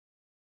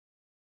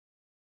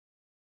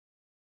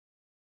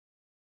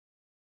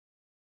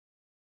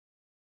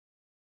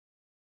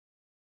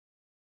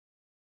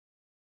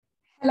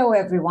Hello,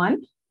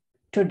 everyone.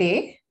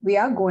 Today, we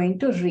are going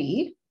to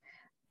read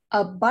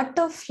A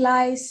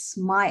Butterfly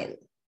Smile.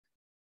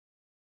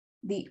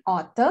 The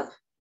author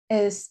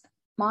is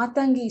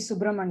Mathangi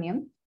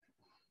Subramanian.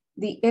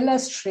 The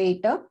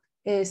illustrator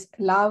is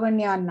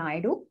Lavanya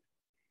Naidu.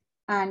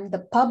 And the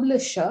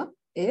publisher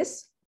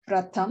is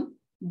Pratham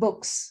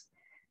Books.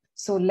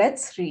 So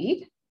let's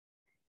read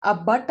A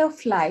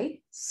Butterfly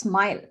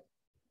Smile.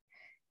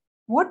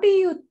 What do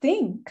you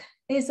think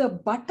is a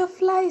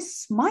butterfly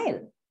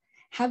smile?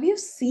 Have you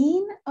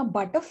seen a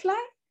butterfly?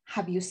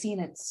 Have you seen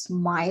it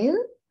smile?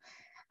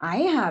 I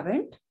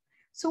haven't.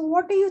 So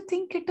what do you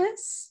think it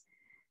is?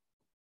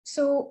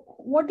 So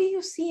what do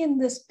you see in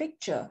this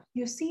picture?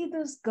 You see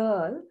this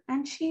girl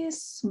and she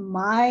is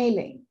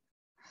smiling.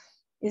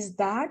 Is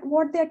that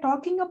what they're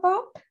talking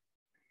about?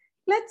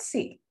 Let's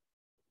see.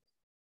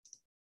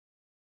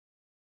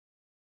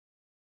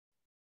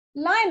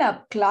 Line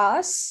up,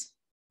 class.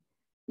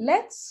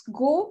 Let's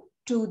go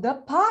to the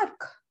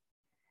park.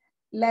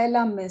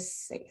 Laila Miss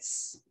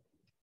says.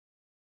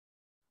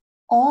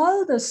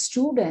 All the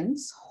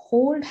students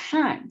hold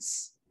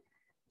hands,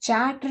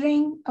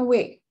 chattering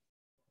away.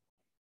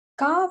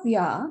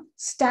 Kavya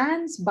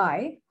stands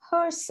by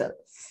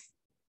herself.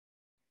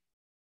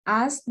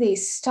 As they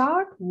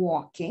start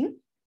walking,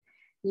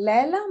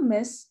 Laila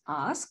Miss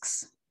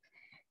asks,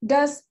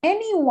 does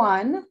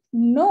anyone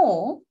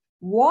know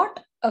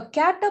what a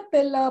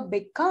caterpillar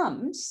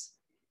becomes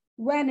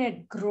when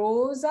it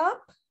grows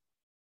up?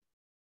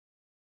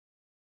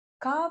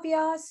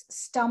 Kavya's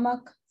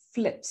stomach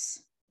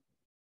flips.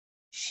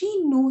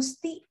 She knows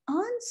the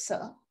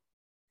answer.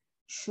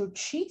 Should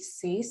she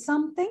say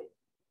something?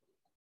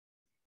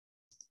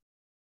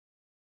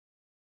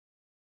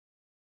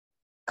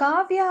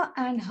 Kavya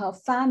and her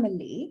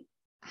family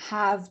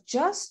have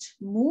just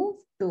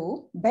moved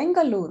to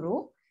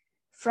Bengaluru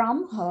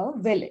from her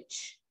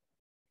village.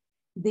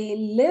 They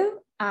live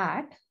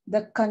at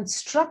the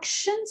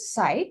construction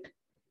site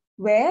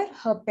where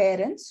her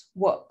parents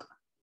work.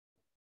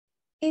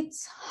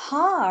 It's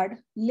hard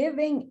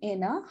living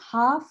in a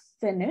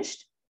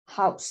half-finished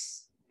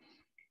house.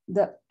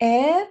 The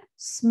air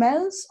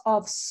smells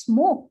of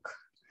smoke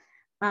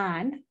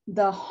and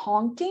the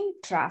honking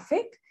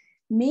traffic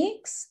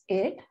makes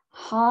it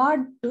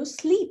hard to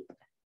sleep.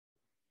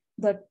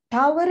 The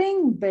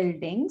towering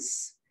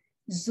buildings,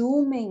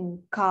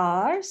 zooming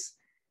cars,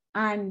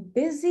 and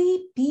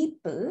busy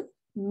people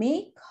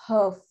make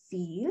her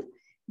feel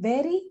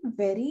very,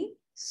 very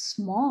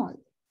small.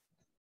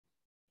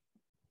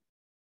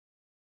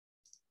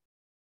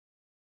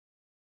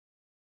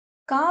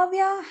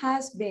 Kavya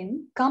has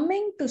been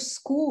coming to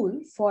school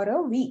for a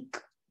week.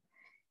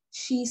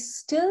 She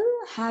still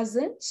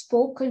hasn't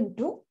spoken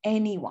to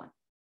anyone.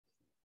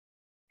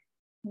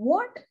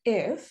 What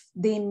if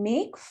they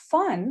make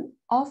fun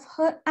of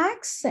her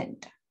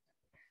accent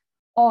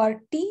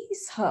or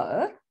tease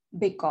her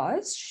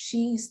because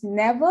she's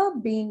never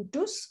been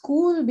to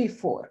school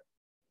before?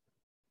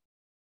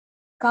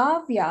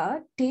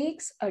 Kavya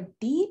takes a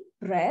deep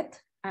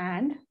breath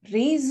and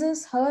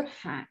raises her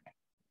hand.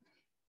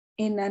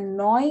 In a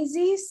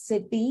noisy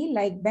city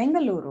like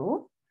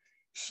Bengaluru,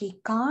 she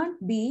can't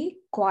be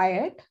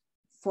quiet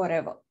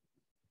forever.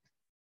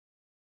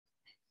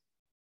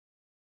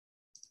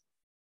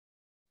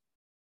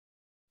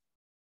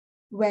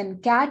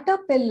 When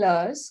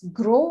caterpillars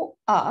grow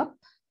up,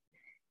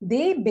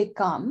 they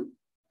become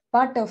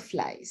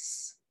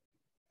butterflies,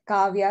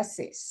 Kavya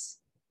says.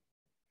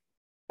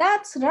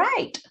 That's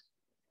right,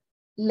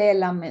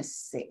 Laila Miss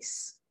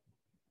says.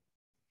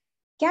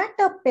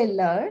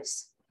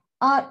 Caterpillars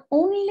are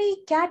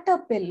only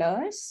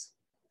caterpillars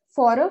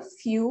for a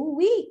few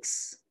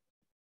weeks,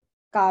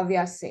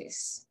 Kavya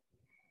says.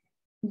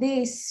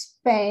 They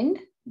spend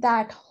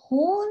that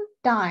whole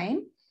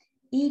time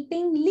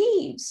eating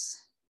leaves.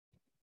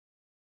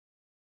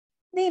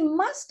 They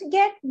must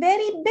get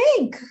very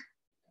big,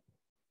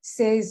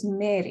 says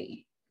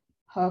Mary,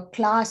 her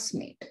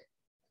classmate.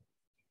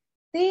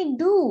 They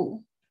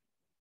do.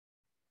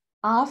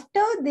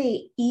 After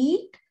they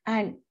eat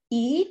and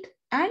eat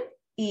and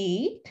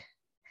eat,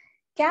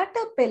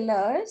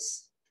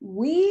 caterpillars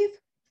weave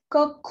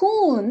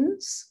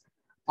cocoons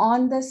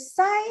on the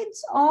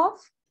sides of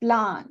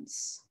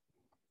plants.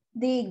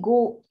 They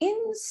go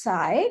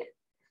inside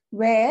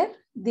where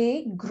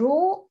they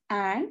grow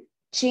and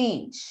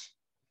change,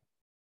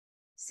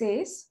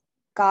 says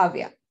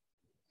Kavya.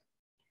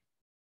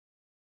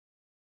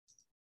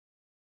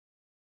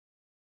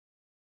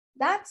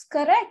 That's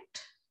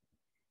correct,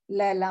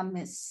 Laila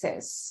Miss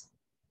says.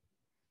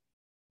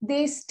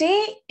 They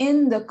stay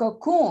in the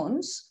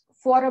cocoons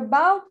for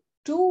about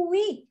 2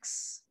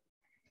 weeks.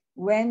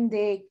 When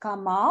they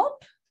come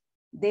out,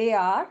 they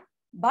are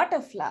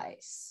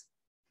butterflies.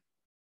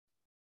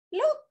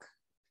 Look,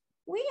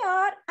 we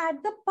are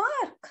at the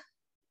park,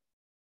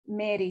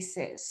 Mary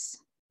says.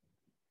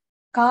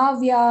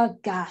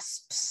 Kavya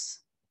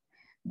gasps.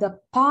 The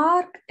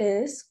park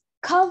is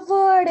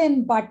covered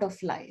in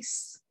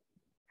butterflies.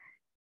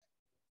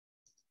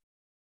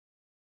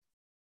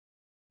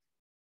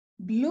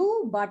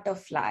 Blue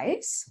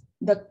butterflies,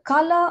 the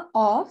color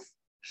of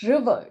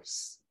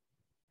rivers.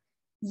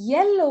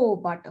 Yellow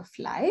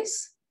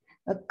butterflies,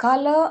 the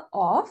color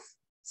of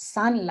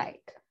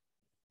sunlight.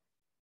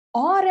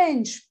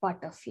 Orange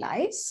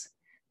butterflies,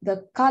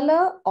 the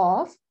color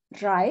of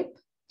ripe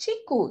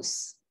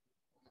chickoos.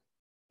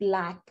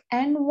 Black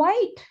and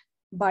white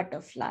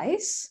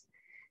butterflies,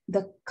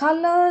 the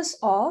colors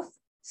of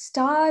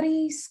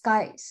starry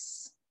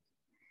skies.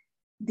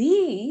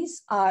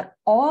 These are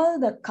all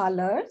the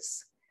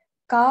colors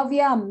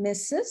Kavya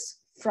misses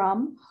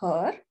from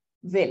her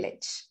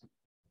village.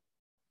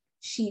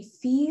 She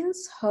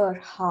feels her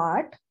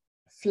heart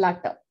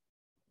flutter.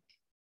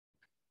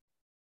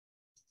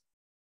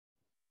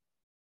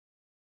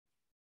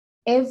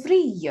 Every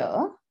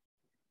year,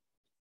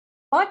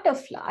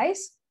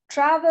 butterflies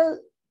travel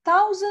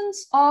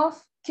thousands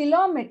of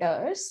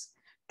kilometers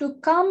to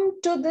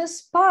come to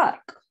this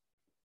park.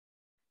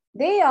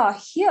 They are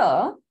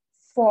here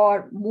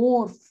for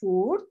more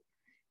food,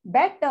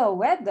 better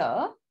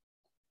weather,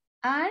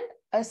 and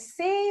a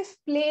safe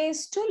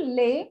place to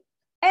lay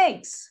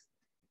eggs,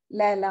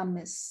 Laila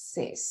Miss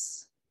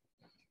says.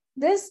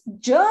 This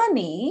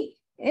journey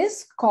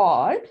is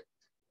called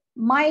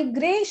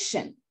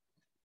migration.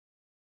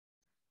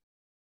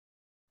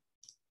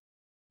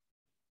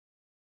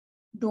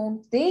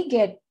 Don't they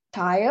get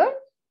tired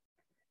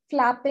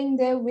flapping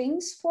their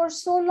wings for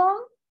so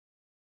long?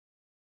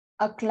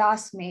 A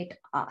classmate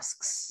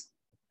asks.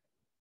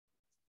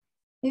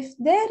 If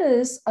there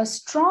is a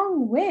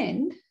strong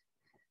wind,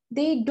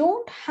 they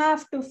don't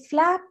have to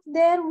flap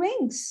their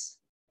wings,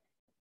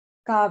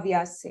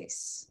 Kavya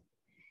says.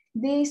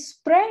 They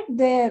spread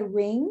their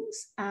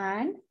wings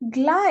and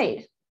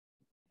glide.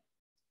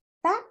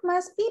 That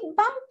must be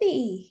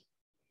bumpy,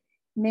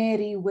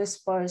 Mary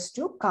whispers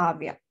to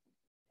Kavya.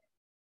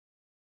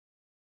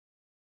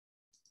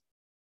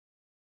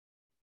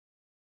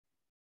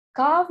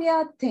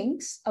 Kavya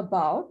thinks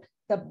about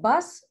the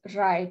bus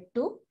ride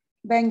to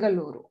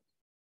Bengaluru,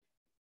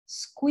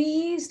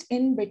 squeezed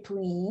in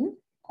between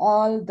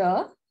all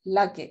the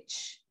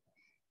luggage,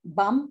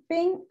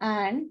 bumping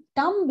and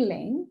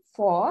tumbling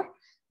for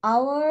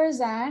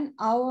hours and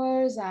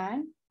hours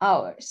and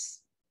hours.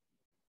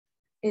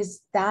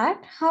 Is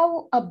that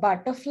how a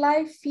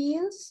butterfly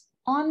feels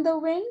on the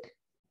wind?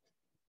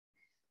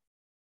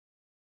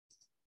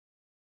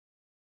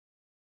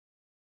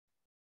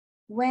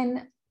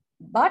 When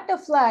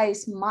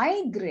butterflies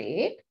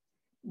migrate,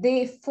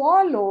 they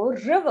follow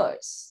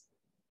rivers.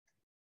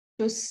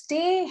 To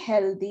stay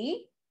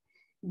healthy,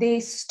 they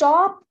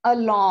stop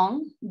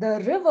along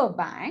the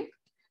riverbank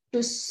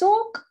to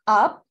soak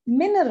up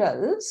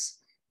minerals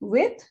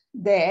with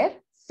their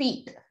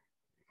feet.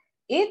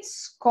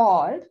 It's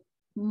called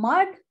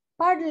mud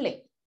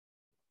puddling,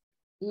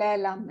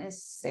 Laila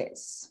Miss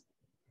says.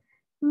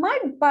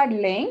 Mud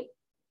puddling,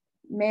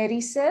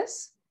 Mary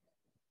says.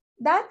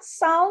 That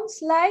sounds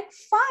like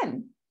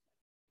fun.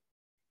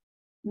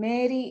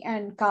 Mary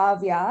and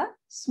Kavya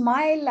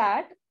smile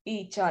at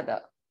each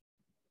other.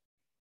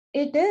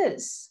 It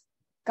is,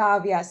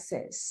 Kavya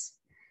says.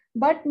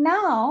 But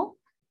now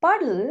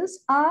puddles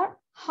are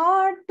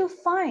hard to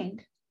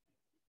find.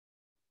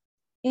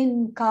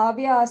 In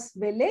Kavya's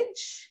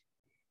village,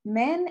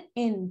 men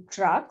in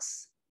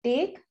trucks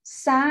take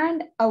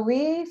sand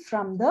away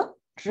from the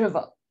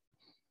river.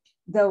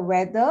 The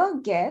weather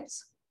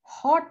gets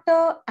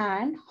hotter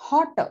and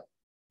hotter.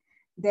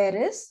 There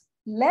is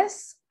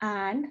less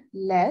and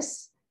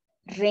less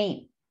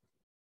rain.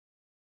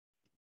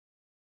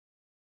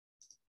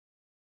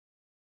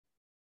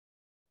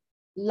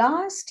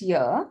 Last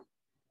year,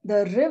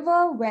 the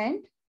river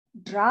went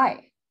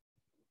dry.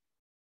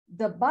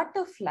 The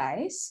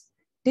butterflies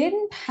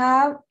didn't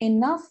have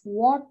enough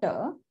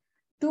water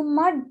to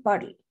mud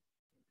puddle.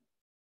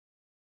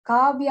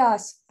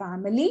 Kavya's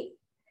family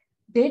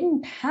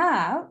didn't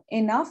have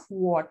enough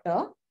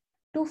water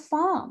to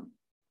farm.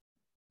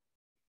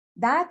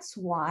 That's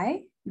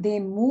why they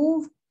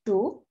moved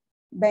to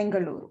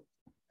Bengaluru.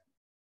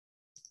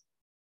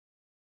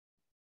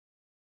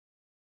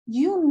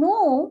 You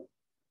know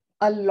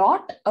a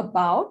lot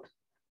about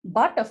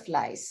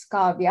butterflies,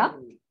 Kavya,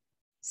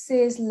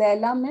 says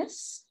Laila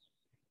Miss.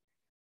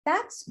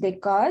 That's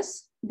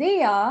because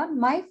they are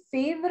my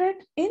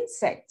favorite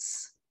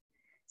insects,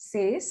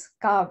 says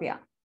Kavya.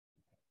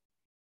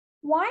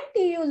 Why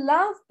do you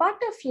love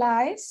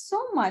butterflies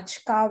so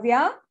much,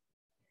 Kavya?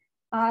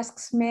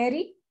 Asks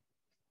Mary.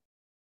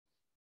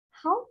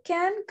 How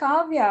can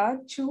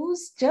Kavya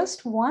choose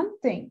just one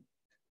thing?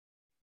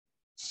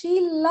 She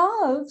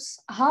loves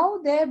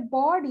how their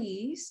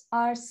bodies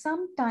are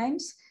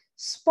sometimes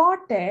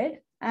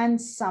spotted and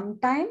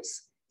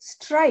sometimes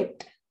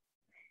striped.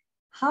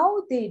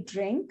 How they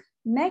drink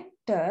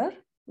nectar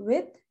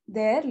with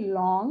their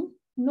long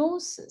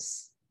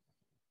noses.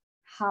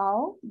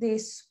 How they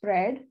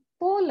spread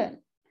pollen,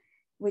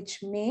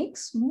 which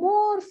makes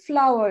more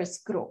flowers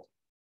grow.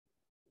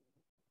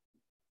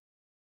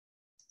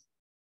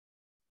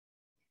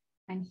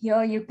 And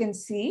here you can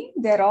see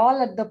they're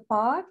all at the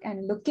park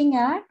and looking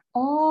at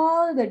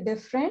all the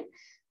different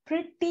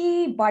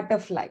pretty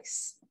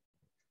butterflies.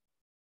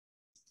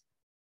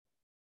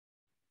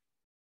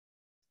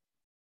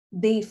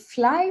 They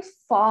fly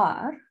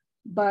far,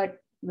 but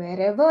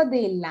wherever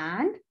they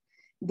land,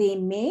 they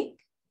make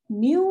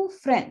new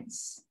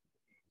friends,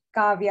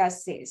 Kavya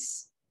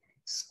says,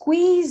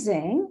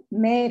 squeezing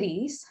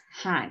Mary's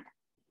hand.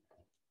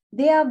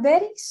 They are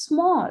very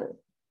small,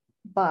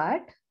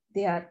 but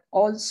they are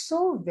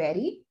also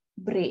very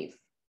brave.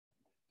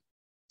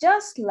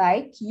 Just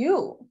like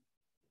you,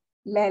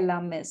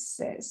 Leila Miss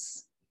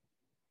says.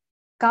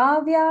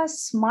 Kavya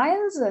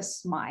smiles a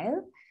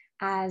smile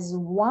as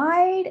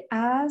wide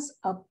as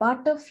a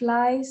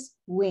butterfly's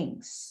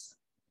wings.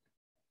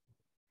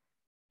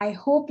 I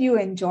hope you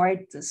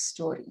enjoyed this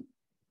story.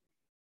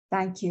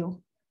 Thank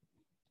you.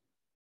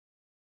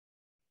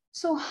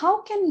 So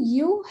how can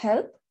you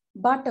help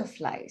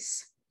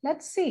butterflies?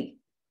 Let's see.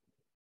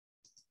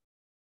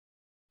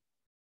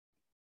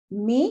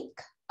 Make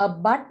a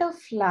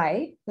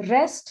butterfly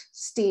rest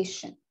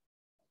station.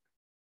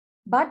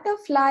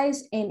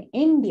 Butterflies in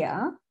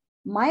India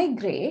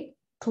migrate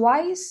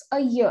twice a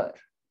year.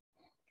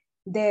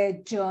 Their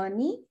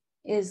journey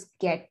is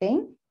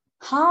getting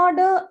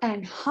harder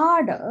and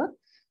harder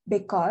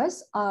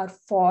because our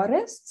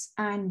forests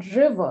and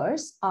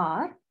rivers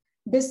are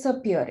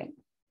disappearing.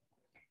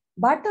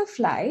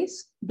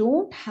 Butterflies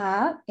don't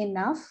have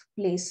enough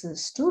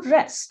places to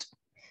rest.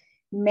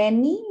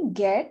 Many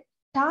get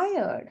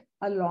tired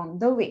along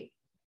the way.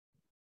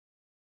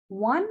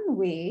 One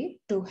way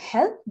to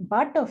help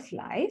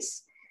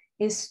butterflies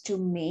is to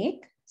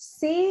make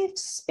safe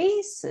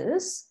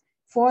spaces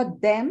for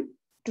them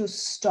to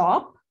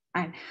stop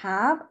and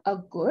have a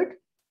good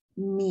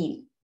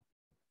meal.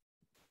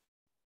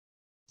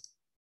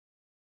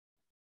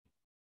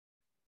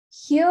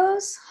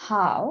 Here's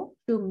how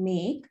to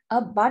make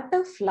a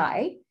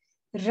butterfly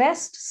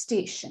rest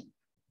station.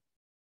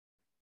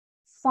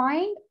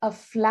 Find a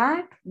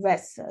flat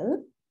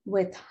vessel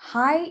with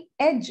high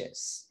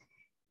edges,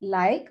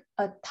 like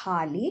a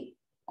thali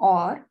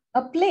or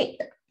a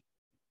plate.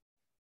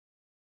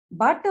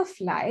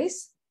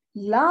 Butterflies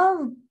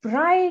love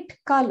bright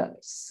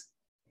colors.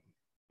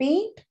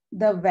 Paint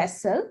the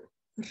vessel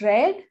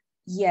red,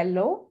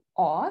 yellow,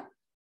 or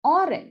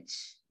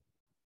orange.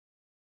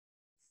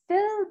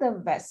 Fill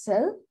the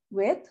vessel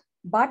with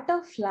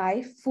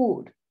butterfly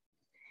food.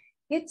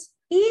 It's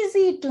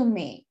easy to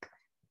make.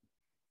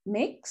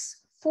 Mix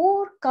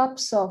 4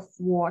 cups of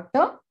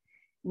water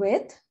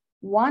with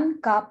 1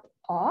 cup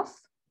of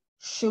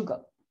sugar.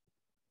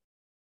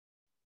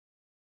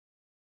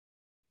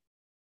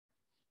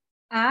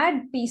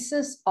 Add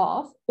pieces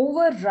of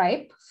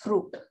overripe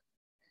fruit.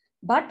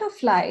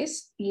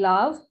 Butterflies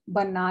love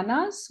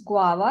bananas,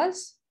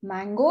 guavas,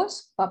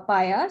 mangoes,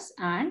 papayas,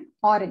 and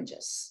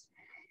oranges.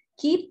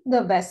 Keep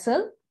the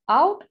vessel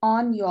out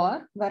on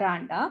your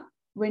veranda,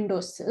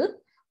 windowsill,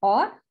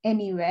 or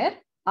anywhere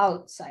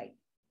outside.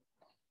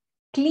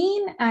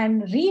 Clean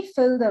and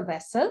refill the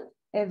vessel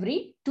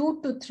every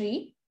 2 to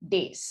 3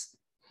 days.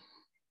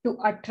 To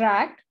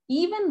attract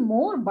even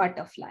more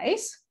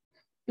butterflies,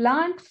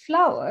 plant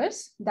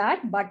flowers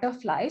that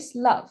butterflies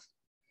love.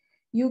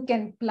 You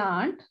can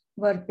plant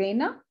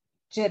verbena,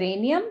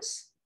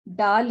 geraniums,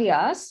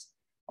 dahlias,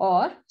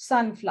 or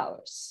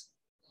sunflowers.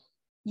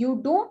 You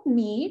don't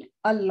need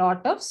a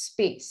lot of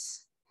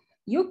space.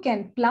 You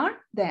can plant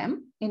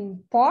them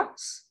in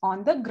pots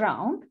on the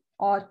ground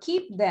or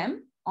keep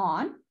them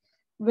on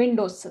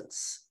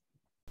windowsills.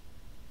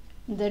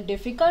 The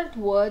difficult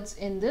words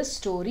in this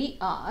story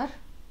are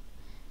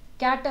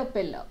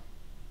caterpillar,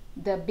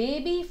 the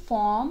baby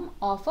form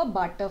of a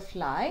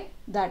butterfly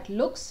that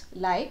looks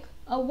like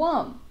a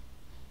worm.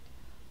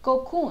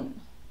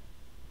 Cocoon,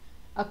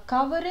 a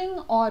covering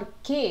or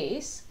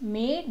case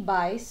made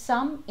by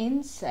some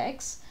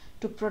insects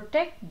to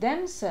protect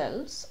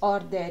themselves or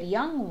their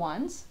young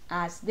ones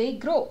as they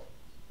grow.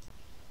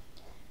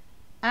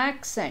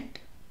 Accent,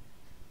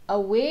 a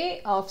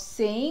way of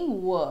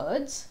saying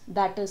words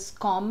that is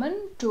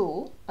common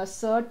to a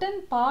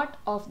certain part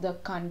of the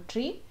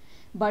country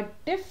but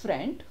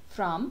different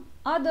from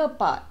other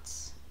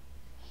parts.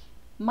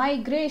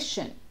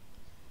 Migration,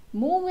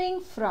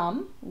 moving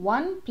from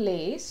one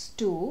place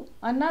to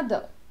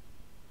another.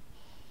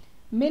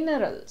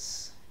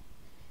 Minerals,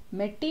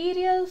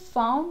 material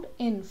found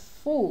in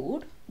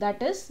food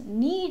that is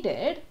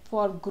needed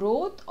for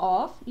growth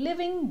of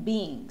living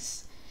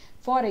beings.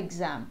 For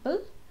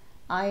example,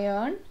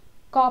 iron,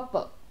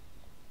 copper.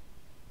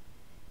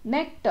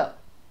 Nectar,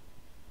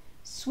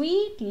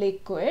 sweet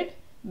liquid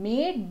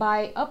made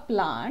by a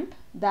plant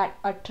that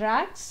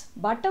attracts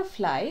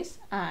butterflies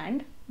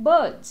and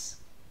birds.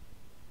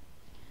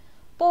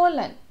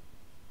 Pollen,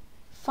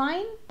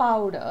 fine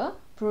powder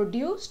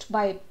produced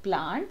by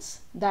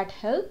plants that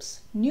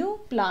helps new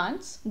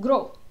plants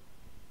grow.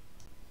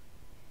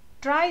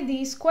 Try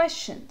these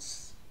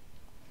questions.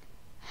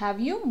 Have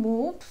you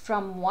moved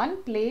from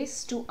one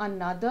place to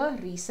another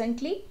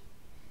recently?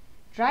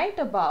 Write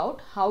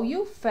about how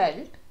you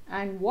felt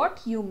and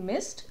what you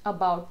missed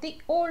about the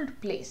old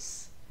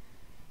place.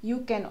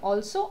 You can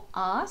also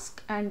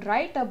ask and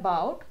write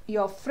about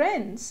your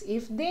friends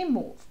if they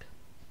moved.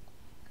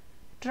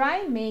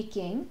 Try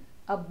making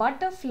a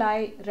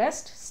butterfly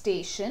rest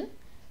station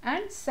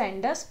and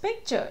send us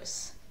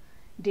pictures.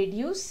 Did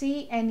you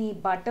see any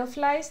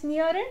butterflies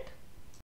near it?